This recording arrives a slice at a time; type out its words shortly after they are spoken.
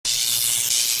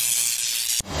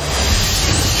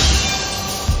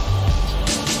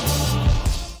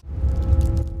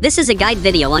This is a guide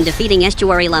video on defeating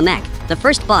Estuary Lamech, the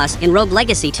first boss in Rogue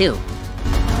Legacy 2.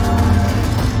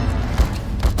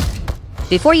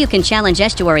 Before you can challenge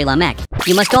Estuary Lamech,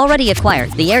 you must already acquire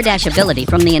the air dash ability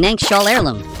from the Lamechs Shawl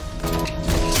heirloom,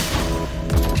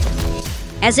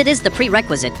 as it is the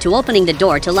prerequisite to opening the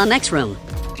door to Lamech's room.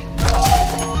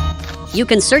 You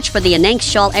can search for the Lamechs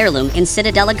Shawl heirloom in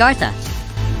Citadel Agartha.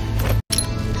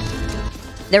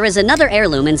 There is another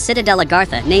heirloom in Citadel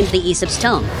Agartha named the Aesop's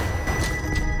Tome.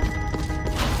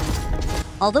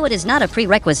 Although it is not a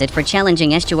prerequisite for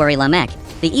challenging Estuary Lamech,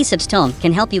 the Aesop's Tome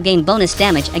can help you gain bonus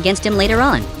damage against him later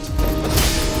on.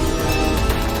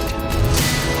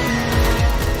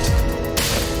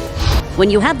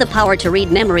 When you have the power to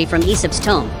read memory from Aesop's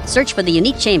Tome, search for the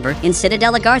unique chamber in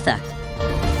Citadel Agartha.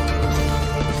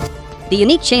 The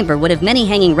unique chamber would have many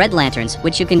hanging red lanterns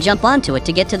which you can jump onto it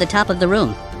to get to the top of the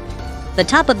room. The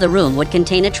top of the room would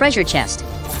contain a treasure chest.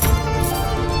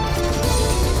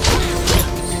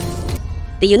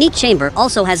 The unique chamber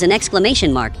also has an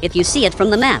exclamation mark if you see it from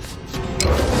the map.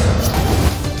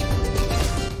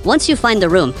 Once you find the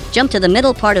room, jump to the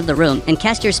middle part of the room and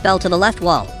cast your spell to the left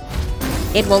wall.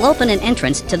 It will open an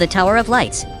entrance to the Tower of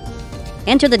Lights.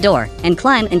 Enter the door and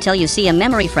climb until you see a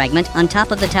memory fragment on top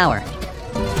of the tower.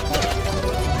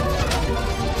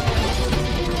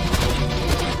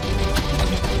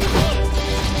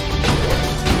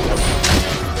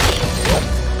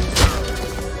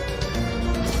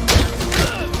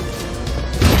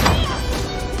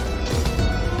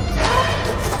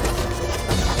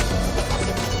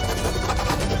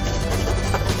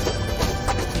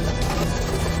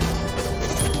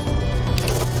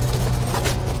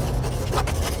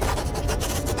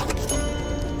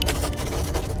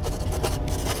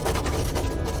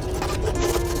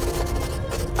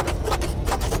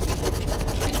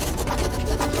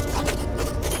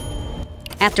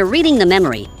 After reading the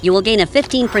memory, you will gain a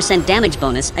 15% damage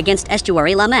bonus against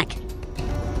Estuary Lamech.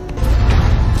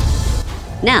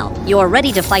 Now, you are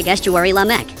ready to fight Estuary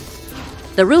Lamech.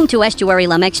 The room to Estuary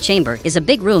Lamech's chamber is a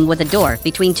big room with a door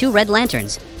between two red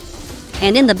lanterns.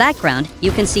 And in the background,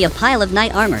 you can see a pile of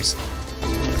knight armors.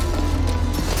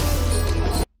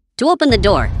 To open the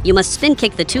door, you must spin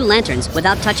kick the two lanterns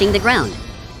without touching the ground.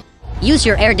 Use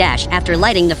your air dash after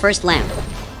lighting the first lamp.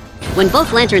 When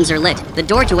both lanterns are lit, the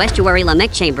door to Estuary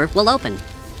Lamech chamber will open.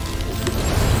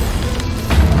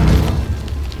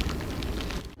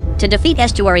 To defeat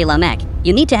Estuary Lamech,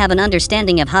 you need to have an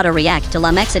understanding of how to react to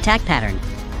Lamech's attack pattern.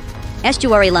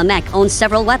 Estuary Lamech owns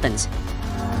several weapons.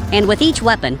 And with each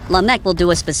weapon, Lamech will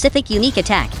do a specific unique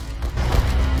attack.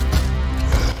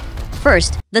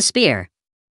 First, the spear.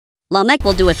 Lamech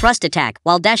will do a thrust attack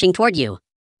while dashing toward you.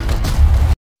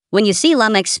 When you see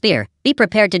Lamech's spear, be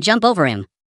prepared to jump over him.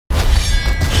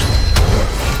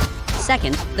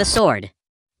 Second, the sword.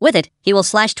 With it, he will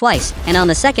slash twice, and on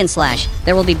the second slash,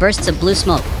 there will be bursts of blue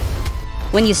smoke.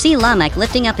 When you see Lamech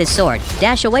lifting up his sword,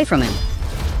 dash away from him.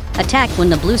 Attack when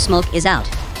the blue smoke is out.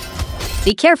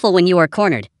 Be careful when you are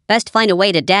cornered, best find a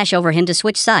way to dash over him to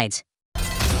switch sides.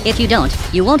 If you don't,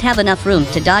 you won't have enough room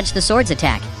to dodge the sword's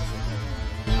attack.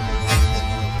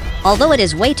 Although it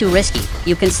is way too risky,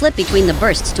 you can slip between the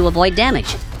bursts to avoid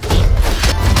damage.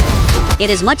 It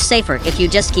is much safer if you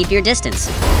just keep your distance.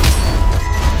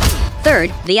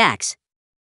 Third, the axe.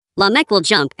 Lamech will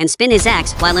jump and spin his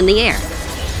axe while in the air.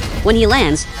 When he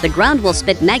lands, the ground will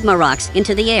spit magma rocks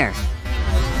into the air.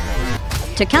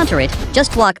 To counter it,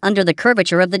 just walk under the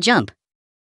curvature of the jump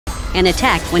and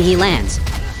attack when he lands.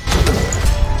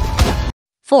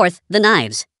 Fourth, the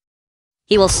knives.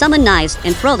 He will summon knives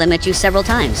and throw them at you several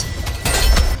times.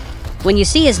 When you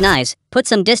see his knives, put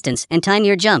some distance and time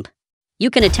your jump. You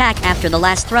can attack after the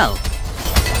last throw.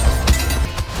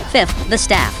 Fifth, the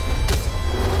staff.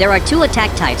 There are two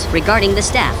attack types regarding the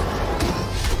staff.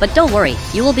 But don't worry,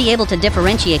 you will be able to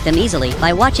differentiate them easily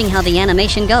by watching how the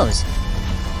animation goes.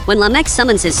 When Lamech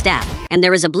summons his staff, and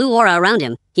there is a blue aura around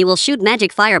him, he will shoot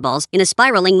magic fireballs in a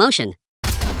spiraling motion.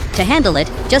 To handle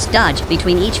it, just dodge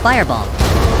between each fireball.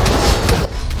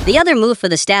 The other move for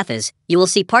the staff is, you will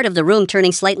see part of the room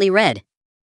turning slightly red.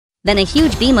 Then a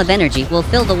huge beam of energy will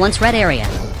fill the once red area.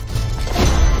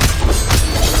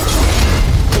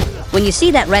 When you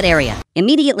see that red area,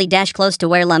 immediately dash close to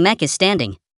where Lamech is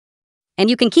standing. And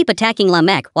you can keep attacking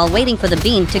Lamech while waiting for the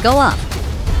beam to go off.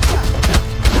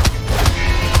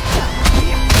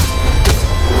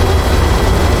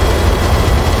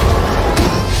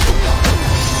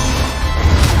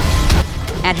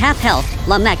 At half health,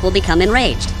 Lamech will become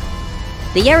enraged.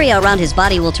 The area around his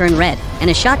body will turn red, and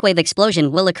a shockwave explosion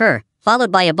will occur,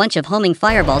 followed by a bunch of homing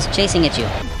fireballs chasing at you.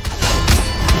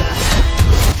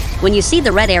 When you see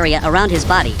the red area around his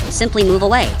body, simply move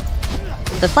away.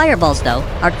 The fireballs, though,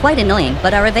 are quite annoying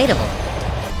but are evadable.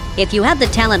 If you have the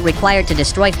talent required to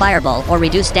destroy fireball or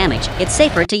reduce damage, it's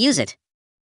safer to use it.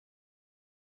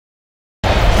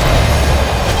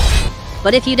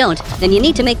 But if you don't, then you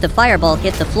need to make the fireball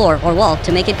hit the floor or wall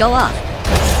to make it go off.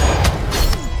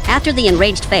 After the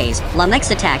enraged phase, Lamech's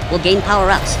attack will gain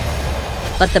power-ups.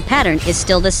 But the pattern is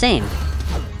still the same.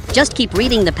 Just keep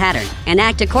reading the pattern and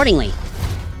act accordingly.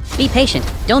 Be patient,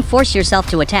 don't force yourself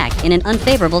to attack in an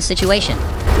unfavorable situation.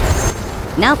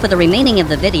 Now for the remaining of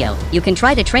the video, you can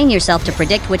try to train yourself to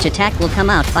predict which attack will come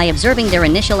out by observing their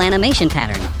initial animation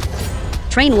pattern.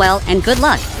 Train well and good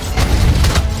luck!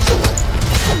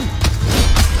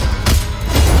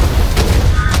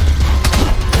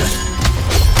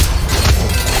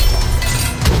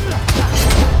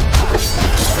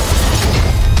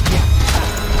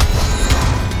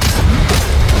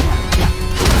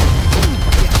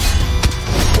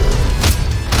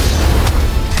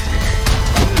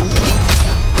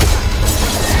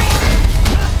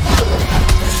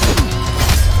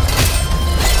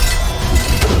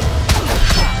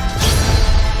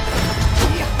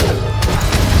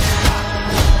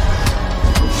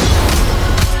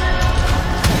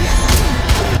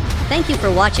 Thank you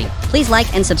for watching. Please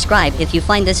like and subscribe if you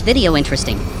find this video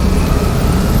interesting.